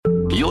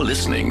You're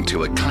listening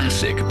to a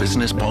classic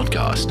business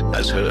podcast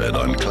as heard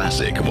on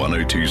Classic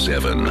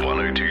 102.7.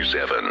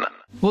 102.7.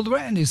 Well, the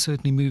rand is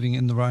certainly moving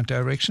in the right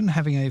direction,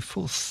 having a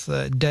fourth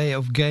day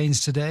of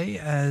gains today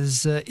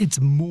as it's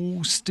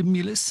more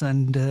stimulus,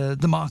 and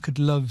the market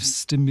loves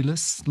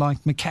stimulus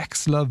like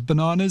macaques love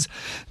bananas.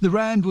 The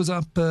rand was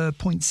up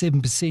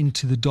 0.7%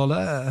 to the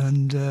dollar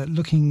and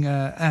looking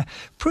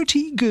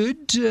pretty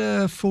good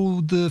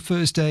for the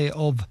first day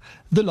of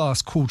the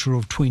last quarter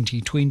of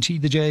 2020.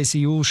 The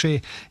JSE All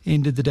Share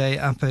ended the day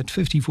up at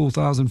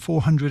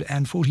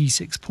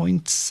 54,446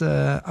 points,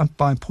 up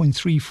by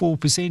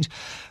 0.34%.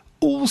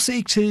 All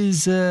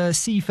sectors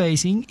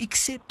sea-facing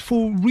except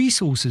for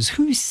resources.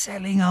 Who's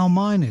selling our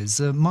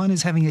miners?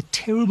 Miners having a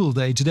terrible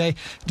day today,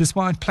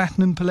 despite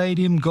platinum,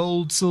 palladium,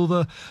 gold,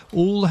 silver,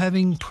 all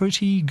having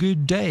pretty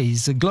good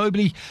days.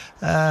 Globally,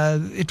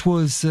 it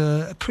was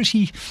a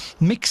pretty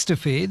mixed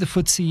affair. The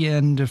FTSE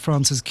and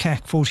France's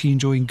CAC 40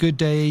 enjoying good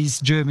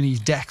days. Germany's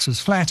DAX was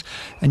flat,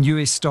 and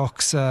US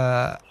stocks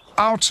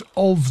out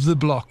of the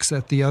blocks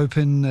at the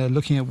open.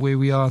 Looking at where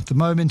we are at the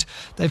moment,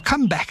 they've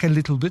come back a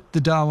little bit.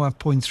 The Dow up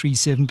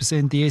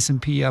 0.37%, the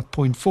S&P up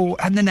 0.4%,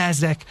 and the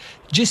Nasdaq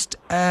just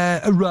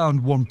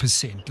around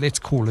 1%. Let's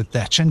call it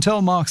that.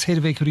 Chantal Marx, Head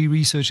of Equity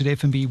Research at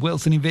F&B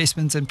Wealth and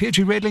Investments, and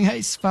Petri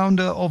Redelinghuys,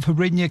 founder of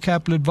Herenya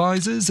Capital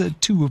Advisors,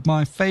 two of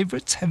my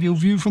favourites. Have your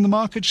view from the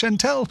market,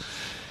 Chantal.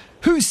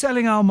 Who's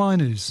selling our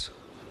miners?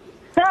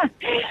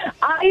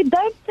 I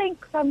don't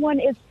think someone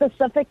is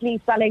specifically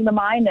selling the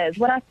miners.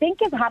 What I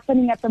think is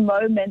happening at the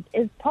moment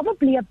is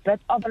probably a bit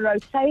of a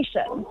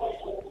rotation.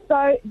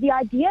 So the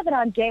idea that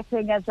I'm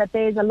getting is that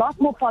there's a lot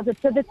more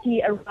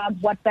positivity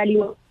around what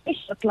valuations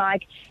look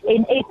like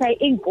in SA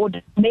Inc. or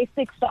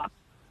domestic stocks.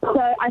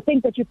 So I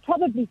think that you're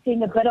probably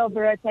seeing a bit of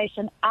a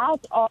rotation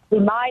out of the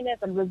miners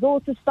and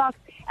resources stocks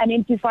and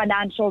into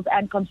financials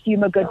and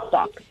consumer goods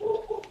stocks.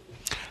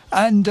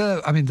 And,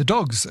 the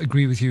dogs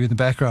agree with you in the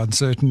background,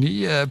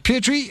 certainly.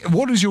 Petri,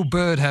 what does your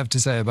bird have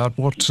to say about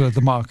what the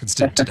markets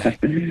did today?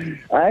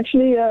 I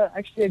actually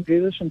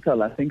agree with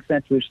Chantal. I think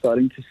that we're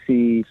starting to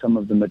see some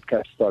of the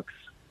mid-cap stocks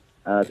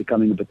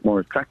becoming a bit more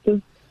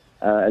attractive,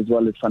 as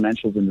well as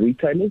financials and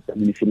retailers. I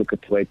mean, if you look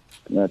at the way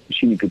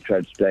machinery goods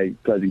trades today,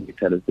 clothing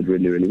retailers did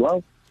really, really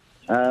well.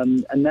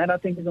 And that, I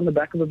think, is on the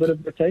back of a bit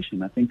of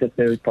rotation. I think that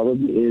there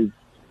probably is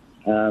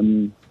a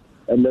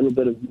little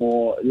bit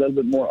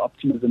more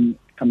optimism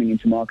coming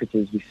into markets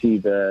as we see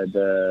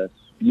the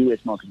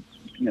US market,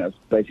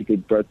 basically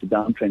broke the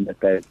downtrend that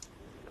they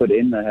put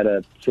in. They had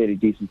a fairly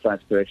decent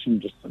price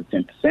correction, just over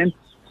 10%.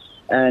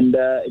 And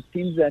it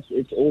seems that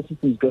it's all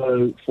systems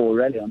go for a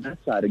rally on that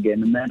side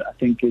again. And that, I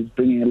think, is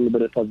bringing a little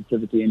bit of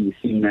positivity in. We're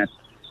seeing that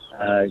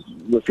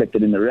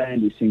reflected in the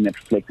rand. We're seeing that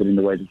reflected in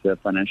the way that the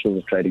financials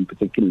are trading,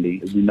 particularly.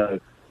 As you know,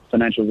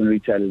 financials and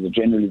retailers are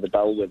generally the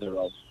bellwether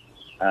of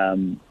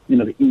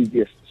the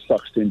easiest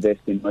stocks to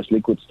invest in, most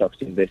liquid stocks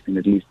to invest in,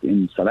 at least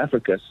in South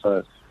Africa.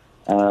 So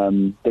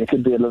there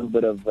could be a little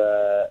bit of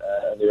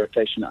a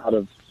rotation out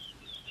of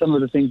some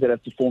of the things that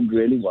have performed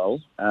really well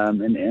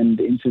and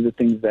into the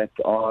things that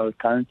are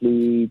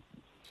currently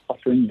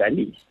offering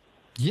value.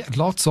 Yeah,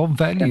 lots of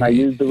value. Can I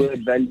use the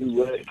word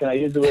value?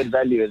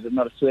 Is it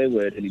not a swear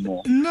word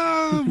anymore?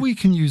 No, we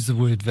can use the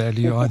word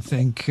value, I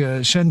think.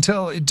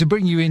 Chantal, to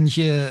bring you in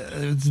here,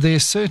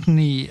 there's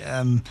certainly,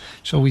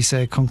 shall we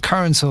say, a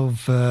concurrence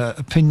of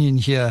opinion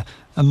here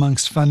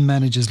amongst fund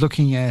managers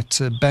looking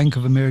at Bank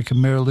of America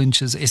Merrill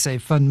Lynch's SA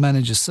Fund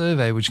Manager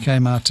Survey, which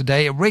came out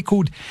today. A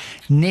record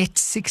net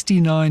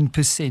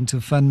 69%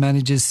 of fund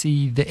managers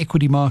see the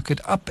equity market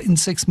up in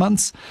 6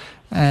 months,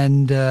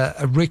 and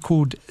a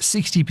record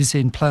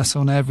 60% plus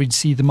on average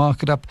see the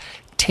market up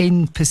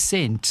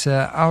 10%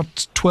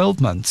 out 12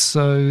 months.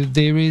 So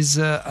there is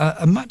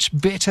a much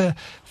better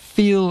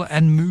feel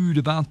and mood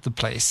about the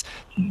place.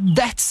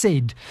 That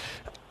said,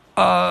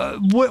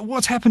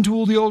 what's happened to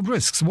all the old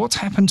risks? What's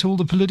happened to all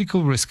the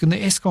political risk and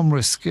the Eskom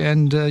risk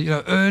and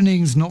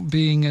earnings not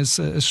being as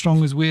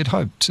strong as we had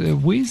hoped?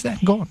 Where's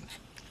that gone?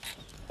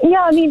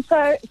 Yeah,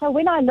 so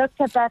when I looked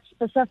at that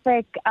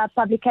specific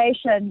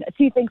publication,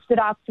 two things stood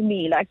out to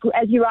me. Like,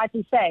 as you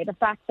rightly say, the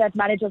fact that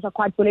managers are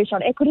quite bullish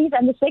on equities.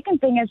 And the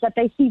second thing is that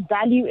they see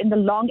value in the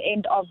long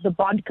end of the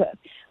bond curve,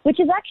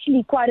 which is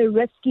actually quite a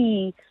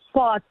risky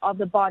part of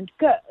the bond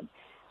curve.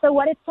 So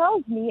what it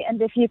tells me,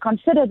 and if you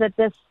consider that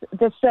this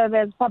survey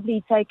has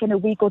probably taken a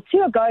week or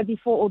two ago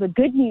before all the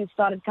good news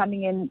started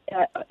coming in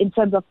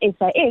terms of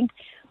SA Inc.,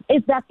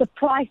 is that the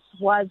price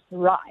was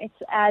right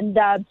and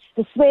the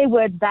swear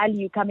word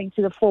value coming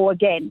to the fore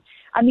again.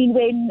 I mean,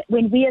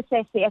 when we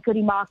assessed the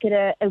equity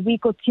market a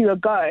week or two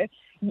ago,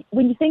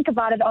 when you think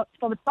about it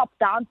from a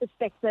top-down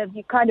perspective,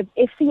 you're kind of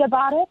iffy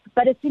about it.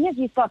 But as soon as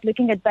you start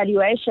looking at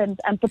valuations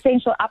and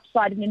potential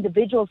upside in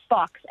individual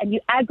stocks and you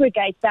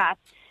aggregate that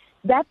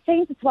 10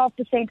 to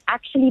 12%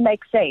 actually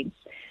makes sense.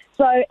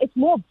 So it's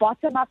more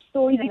bottom-up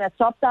story than a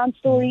top-down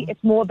story.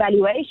 It's more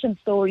valuation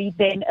story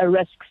than a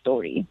risk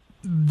story.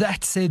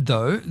 That said,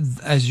 though,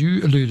 as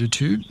you alluded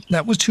to,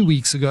 that was 2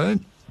 weeks ago.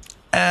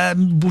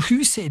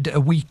 Who said a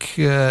week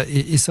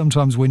is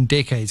sometimes when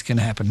decades can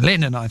happen?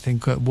 Lennon, I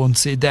think,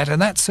 once said that,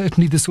 and that's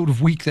certainly the sort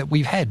of week that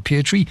we've had,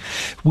 Petri.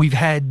 We've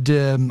had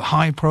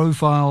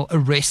high-profile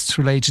arrests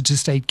related to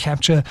state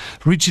capture.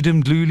 Richard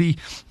Mdluli,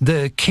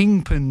 the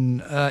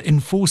kingpin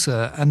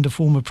enforcer under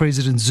former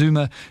President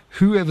Zuma.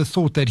 Whoever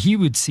thought that he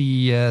would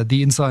see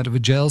the inside of a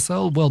jail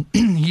cell? Well,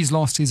 he's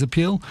lost his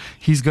appeal.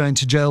 He's going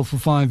to jail for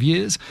 5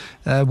 years.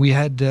 We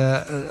had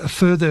a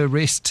further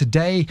arrest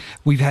today.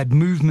 We've had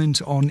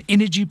movement on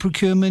energy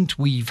procurement.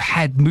 We've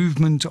had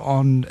movement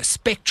on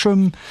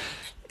spectrum.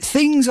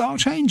 Things are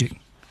changing.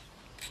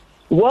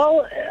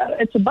 Well,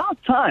 it's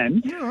about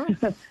time.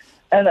 Yeah.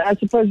 And I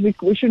suppose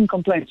we shouldn't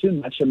complain too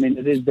much. I mean,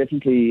 it is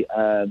definitely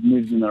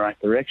moves in the right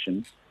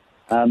direction.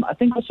 I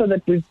think also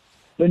that we've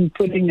been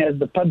putting, as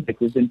the public,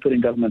 we've been putting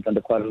government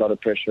under quite a lot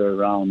of pressure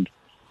around,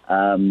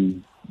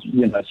 some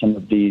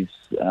of these,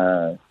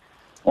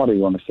 what do you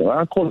want to say? Well,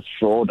 I call it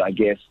fraud, I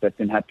guess, that's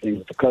been happening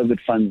with the COVID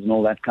funds and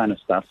all that kind of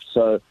stuff.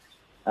 So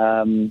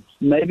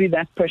maybe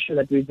that pressure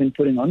that we've been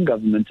putting on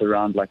government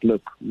around, like,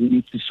 look, we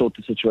need to sort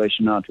the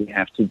situation out. We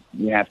have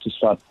to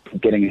start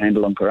getting a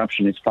handle on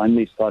corruption. It's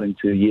finally starting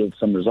to yield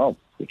some results,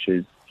 which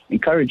is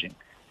encouraging.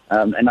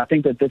 And I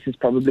think that this is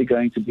probably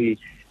going to be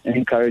an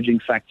encouraging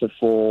factor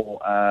for,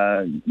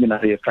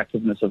 the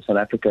attractiveness of South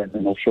Africa as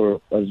an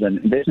offshore, as an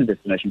investment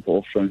destination for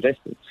offshore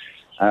investors.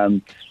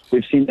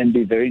 We've seen them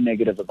be very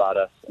negative about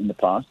us in the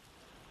past.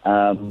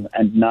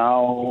 And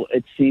now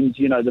it seems,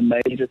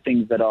 the major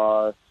things that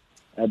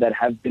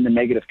have been a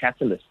negative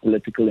catalyst,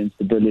 political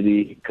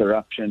instability,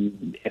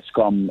 corruption,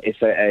 Eskom,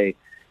 SAA,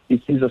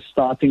 these things are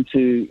starting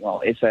to,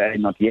 well, SAA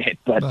not yet,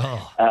 but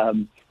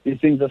these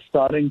things are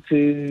starting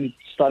to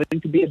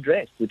be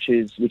addressed, which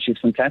is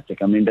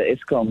fantastic. I mean, the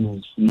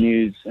Eskom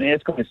news,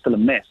 Eskom is still a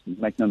mess,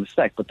 make no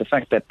mistake, but the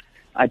fact that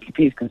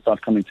IPPs can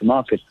start coming to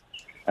market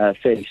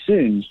fairly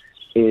soon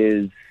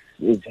is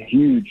a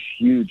huge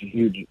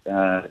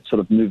sort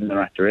of move in the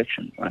right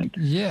direction, right?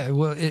 Yeah,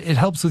 well, it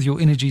helps with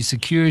your energy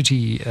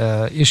security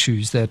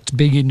issues that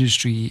big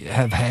industry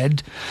have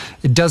had.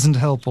 It doesn't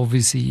help,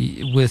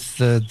 obviously, with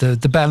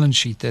the balance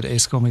sheet that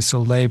Eskom is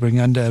still labouring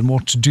under and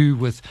what to do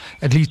with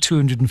at least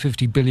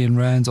 250 billion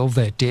rands of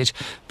that debt.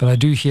 But I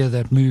do hear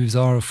that moves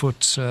are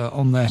afoot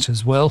on that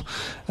as well.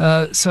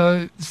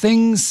 So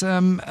things,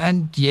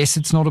 and yes,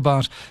 it's not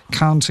about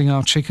counting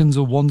our chickens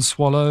or one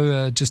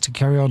swallow, just to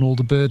carry on all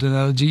the bird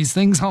analogies.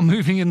 Things are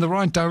moving in the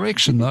right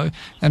direction, though,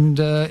 and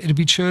it'd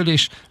be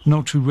churlish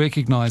not to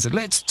recognise it.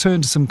 Let's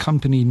turn to some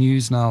company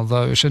news now,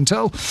 though.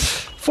 Chantal,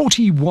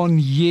 41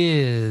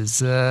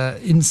 years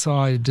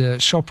inside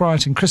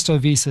Shoprite, and Christo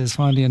Wiese has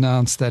finally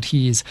announced that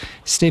he is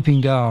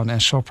stepping down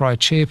as Shoprite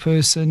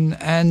chairperson,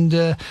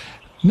 and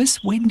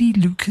Miss Wendy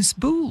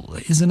Lucas-Bull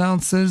is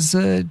announced as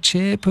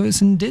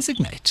chairperson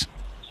designate.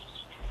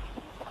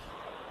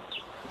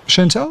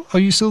 Chantal, are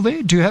you still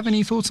there? Do you have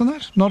any thoughts on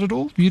that? Not at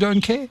all? You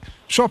don't care?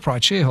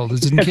 Shoprite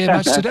shareholders didn't care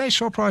much today.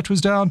 Shoprite was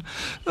down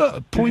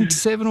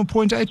 0.7 or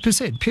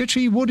 0.8%.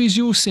 Petri, what is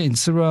your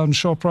sense around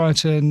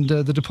Shoprite and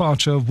the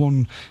departure of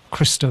one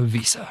Christo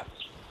Wiese?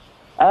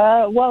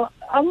 Well,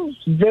 I'm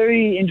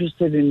very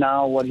interested in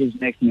now what his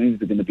next moves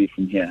are going to be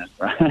from here,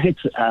 right?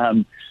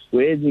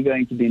 Where is he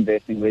going to be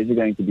investing? Where is he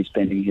going to be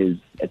spending his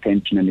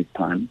attention and his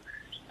time?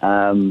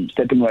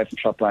 Stepping away from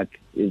Shoprite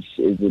is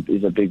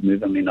a big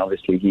move. I mean,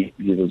 obviously he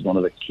was one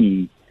of the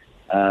key,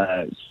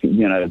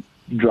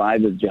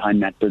 drivers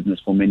behind that business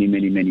for many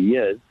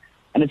years,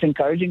 and it's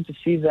encouraging to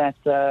see that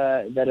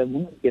a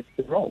woman gets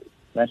the role.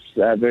 That's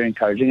very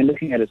encouraging. And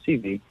looking at her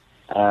CV,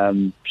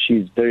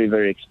 she's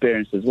very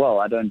experienced as well.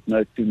 I don't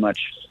know too much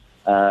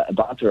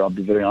about her, I'll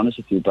be very honest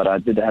with you, but I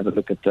did have a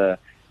look at the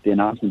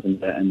announcement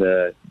and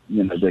the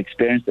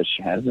experience that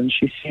she has, and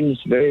she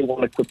seems very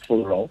well equipped for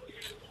the role.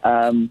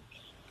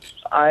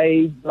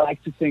 I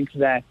like to think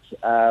that,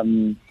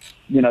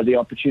 the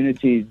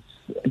opportunities,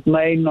 it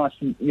may not,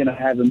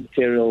 have a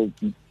material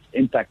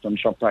impact on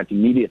Shoprite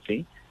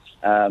immediately.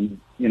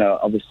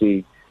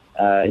 Obviously,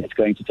 it's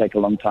going to take a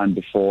long time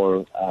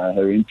before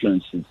her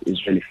influence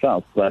is really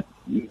felt. But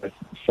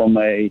from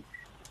a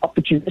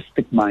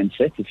opportunistic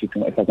mindset,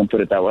 if I can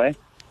put it that way,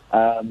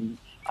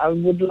 I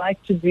would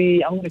like to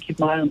be, I'm going to keep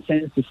my eye on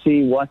things to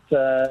see what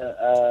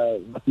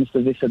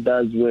Mr. Wiese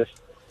does with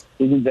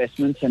his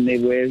investments and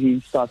where he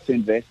starts to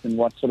invest and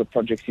what sort of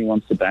projects he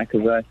wants to back.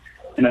 Because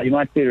he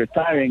might be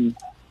retiring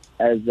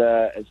as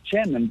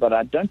chairman, but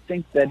I don't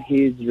think that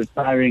he's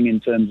retiring in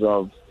terms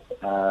of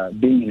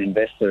being an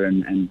investor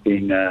and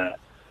being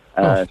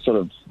sort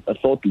of a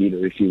thought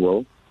leader, if you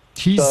will.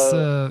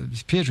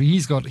 Petri,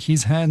 he's got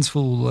his hands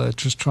full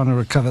just trying to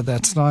recover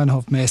that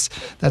Steinhoff mess.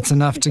 That's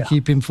enough to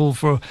keep him full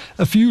for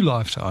a few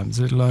lifetimes,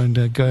 let alone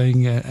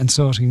going and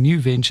starting new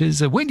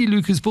ventures. Wendy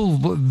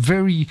Lucas-Bull,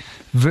 very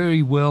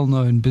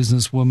well-known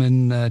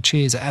businesswoman,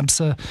 chairs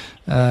ABSA.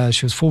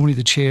 She was formerly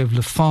the chair of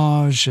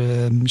Lafarge.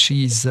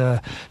 She's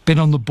been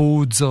on the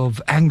boards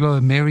of Anglo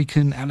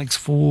American, Alex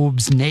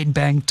Forbes,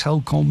 Nedbank,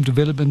 Telkom,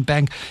 Development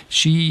Bank.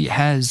 She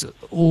has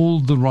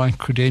all the right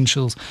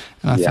credentials,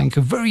 and I think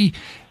a very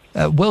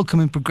welcome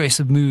and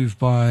progressive move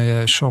by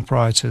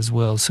ShopRite as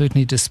well,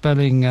 certainly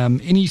dispelling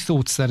any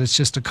thoughts that it's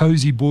just a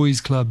cozy boys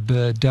club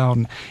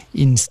down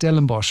in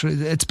Stellenbosch.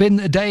 It's been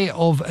a day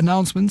of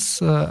announcements,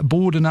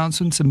 board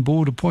announcements and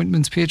board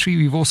appointments, Petri.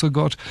 We've also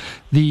got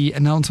the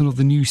announcement of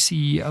the new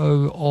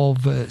CEO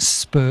of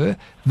Spur,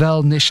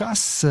 Val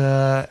Nishas,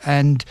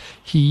 and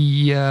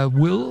he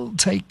will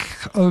take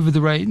over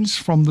the reins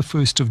from the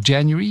 1st of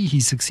January.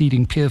 He's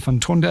succeeding Pierre van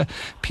Tonda.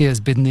 Pierre's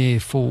been there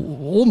for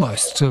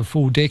almost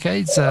 4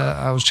 decades.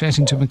 I was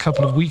chatting to him a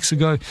couple of weeks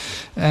ago,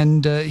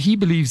 and he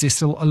believes there's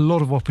still a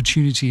lot of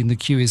opportunity in the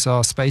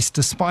QSR space,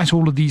 despite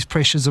all of these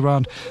pressures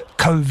around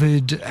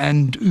COVID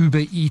and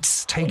Uber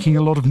Eats taking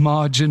a lot of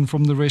margin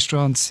from the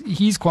restaurants.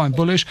 He's quite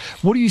bullish.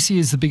 What do you see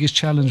as the biggest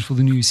challenge for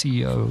the new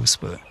CEO of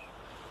Spur?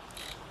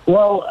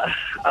 Well,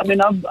 I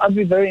mean, I'd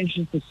be very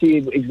interested to see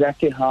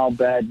exactly how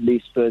badly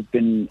Spur's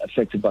been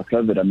affected by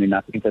COVID. I mean, I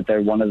think that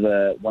they're one of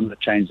the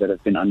chains that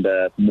have been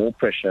under more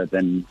pressure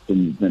than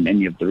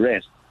any of the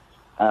rest.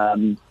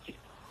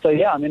 So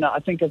yeah, I mean, I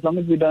think as long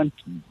as we don't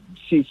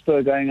see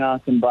Spur going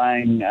out and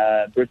buying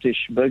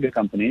British burger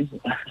companies,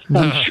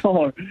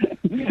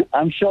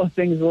 I'm sure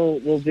things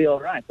will be all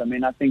right. I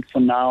mean, I think for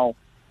now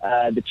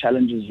the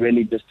challenge is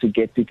really just to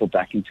get people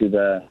back into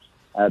the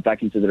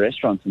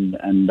restaurants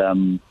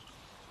and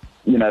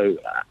you know,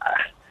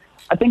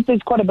 I think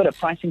there's quite a bit of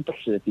pricing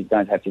pressure that these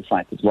guys have to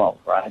fight as well,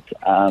 right?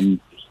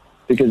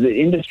 Because the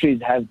industries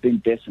have been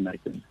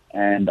decimated,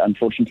 and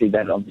unfortunately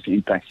that obviously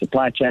impacts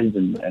supply chains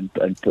and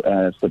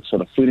puts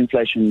sort of food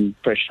inflation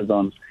pressures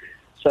on.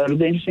 So it'll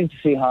be interesting to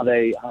see how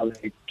they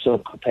sort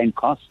of contain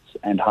costs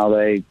and how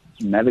they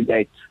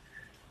navigate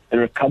the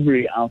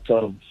recovery out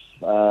of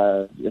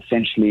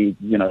essentially,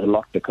 you know,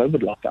 the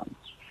COVID lockdowns.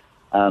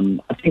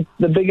 I think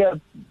the bigger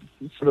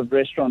sort of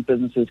restaurant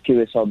businesses,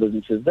 QSR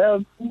businesses,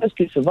 they'll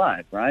mostly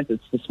survive, right?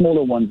 It's the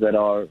smaller ones that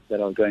are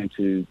going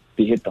to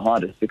be hit the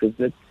hardest because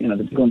the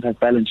big ones have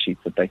balance sheets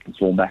that they can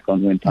fall back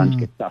on when times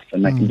get tough,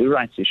 and they can do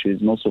rights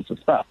issues and all sorts of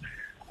stuff.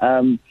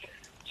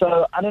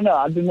 So I don't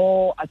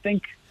know. I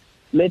think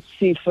let's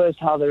see first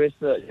how the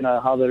rest of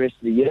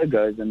the year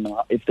goes, and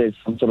if there's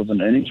some sort of an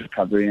earnings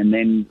recovery, and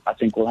then I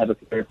think we'll have a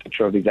clearer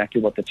picture of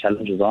exactly what the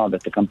challenges are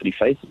that the company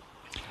faces.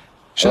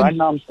 Right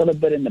now, I'm still a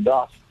bit in the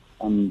dark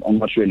on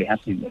what's really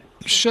happening there.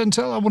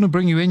 Chantal, I want to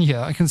bring you in here.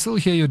 I can still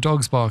hear your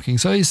dogs barking.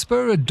 So is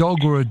Spur a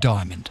dog or a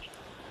diamond?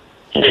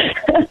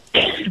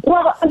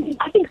 Well,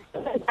 I think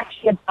it's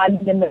actually a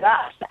diamond in the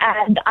rough,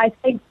 and I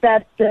think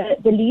that the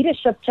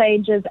leadership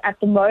changes at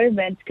the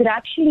moment could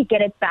actually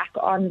get it back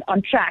on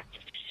track.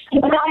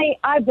 When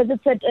I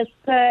visited a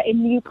Spur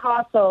in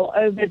Newcastle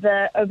over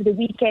the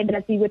weekend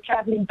as we were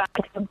traveling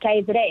back from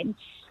KZN,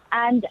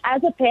 and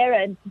as a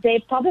parent, there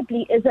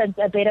probably isn't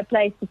a better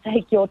place to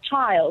take your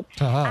child.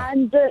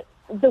 And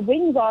the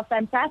wings are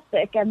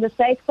fantastic and the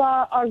steaks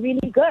are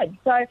really good.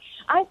 So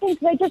I think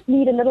they just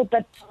need a little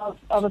bit of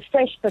a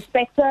fresh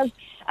perspective.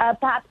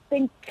 Perhaps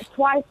think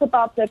twice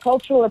about the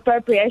cultural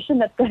appropriation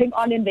that's going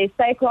on in their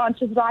steak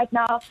ranches right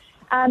now.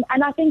 And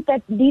I think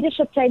that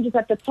leadership changes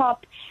at the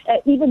top,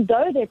 even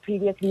though their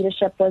previous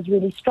leadership was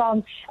really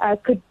strong,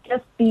 could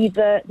just be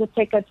the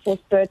ticket for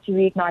Spur to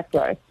reignite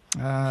growth.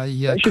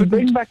 They should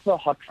bring back the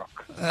hot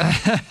rock.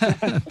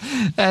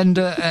 And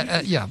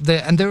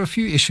there are a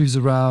few issues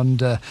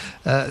around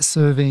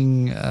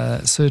serving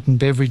certain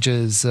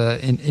beverages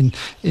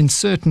in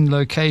certain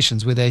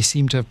locations where they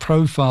seem to have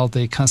profiled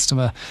their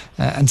customer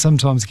and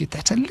sometimes get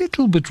that a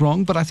little bit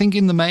wrong. But I think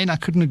in the main, I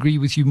couldn't agree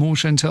with you more,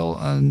 Chantal,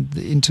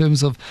 in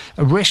terms of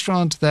a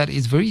restaurant that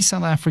is very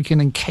South African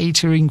and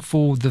catering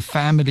for the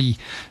family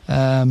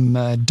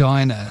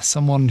diner,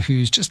 someone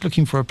who's just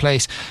looking for a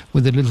place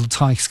where the little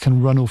tykes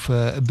can run off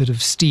a bit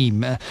of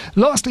steam.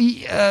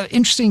 Lastly,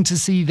 interesting to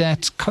see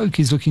that Coke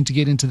is looking to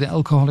get into the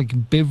alcoholic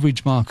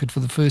beverage market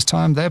for the first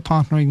time. They're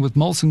partnering with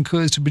Molson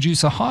Coors to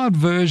produce a hard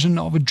version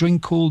of a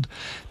drink called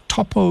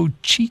Topo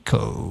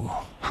Chico.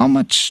 How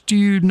much do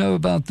you know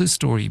about this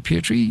story,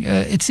 Petri?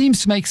 It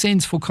seems to make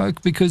sense for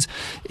Coke because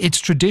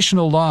its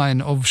traditional line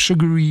of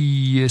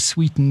sugary,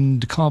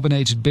 sweetened,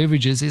 carbonated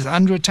beverages is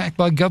under attack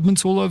by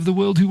governments all over the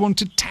world who want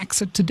to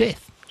tax it to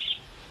death.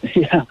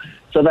 Yeah,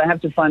 so they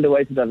have to find a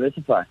way to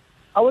diversify.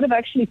 I would have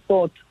actually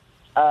thought,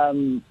 there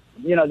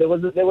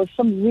was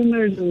some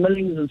rumors and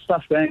millings and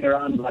stuff going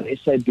around about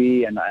SAB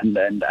and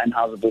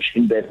Anheuser-Busch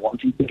InBev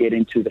wanting to get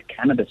into the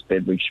cannabis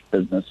beverage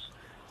business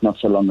not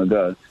so long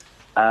ago.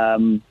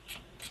 And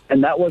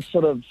that was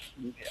sort of,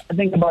 I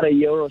think about a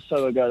year or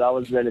so ago, that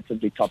was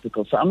relatively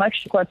topical. So I'm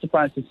actually quite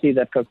surprised to see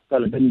that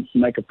Coca-Cola didn't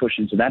make a push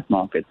into that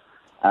market,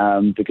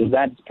 because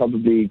that's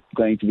probably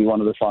going to be one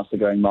of the faster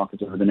growing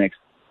markets over the next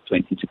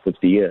 20 to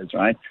 50 years,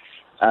 right?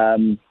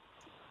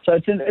 So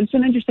it's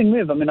an interesting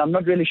move. I mean, I'm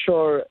not really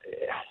sure.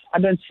 I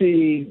don't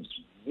see,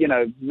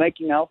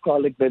 making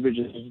alcoholic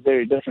beverages is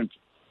very different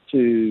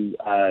to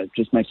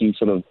just making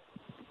sort of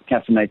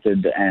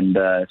caffeinated and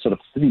sort of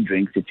fizzy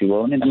drinks, if you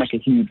will. And then they make a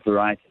huge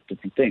variety of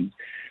different things.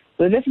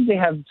 So they definitely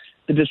have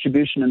the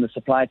distribution and the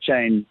supply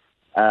chain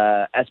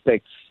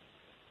aspects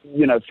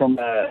from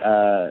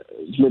a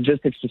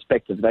logistics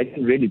perspective, they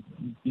can really,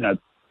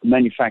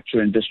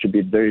 manufacture and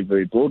distribute very,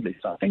 very broadly.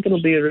 So I think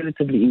it'll be a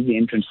relatively easy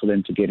entrance for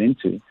them to get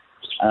into.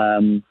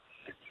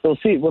 We'll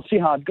see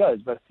how it goes.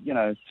 But,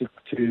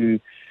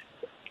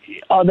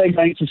 are they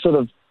going to sort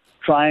of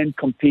try and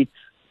compete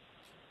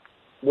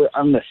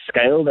on the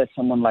scale that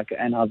someone like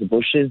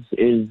Anheuser-Busch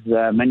is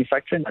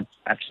manufacturing? I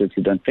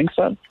absolutely don't think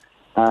so.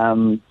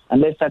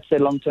 Unless that's their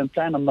long-term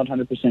plan, I'm not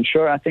 100%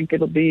 sure. I think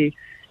it'll be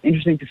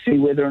interesting to see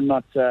whether or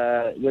not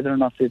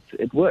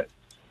it works.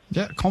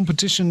 Yeah,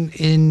 competition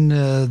in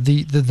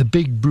the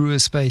big brewer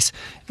space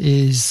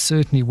is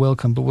certainly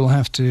welcome, but we'll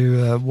have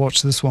to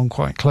watch this one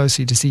quite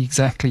closely to see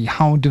exactly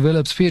how it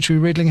develops. Petri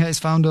Redelinghuys,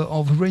 founder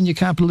of Herenya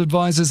Capital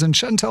Advisors, and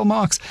Chantal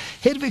Marx,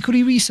 head of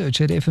equity research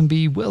at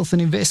F&B Wealth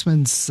and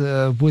Investments,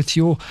 with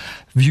your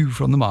view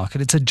from the market.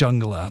 It's a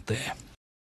jungle out there.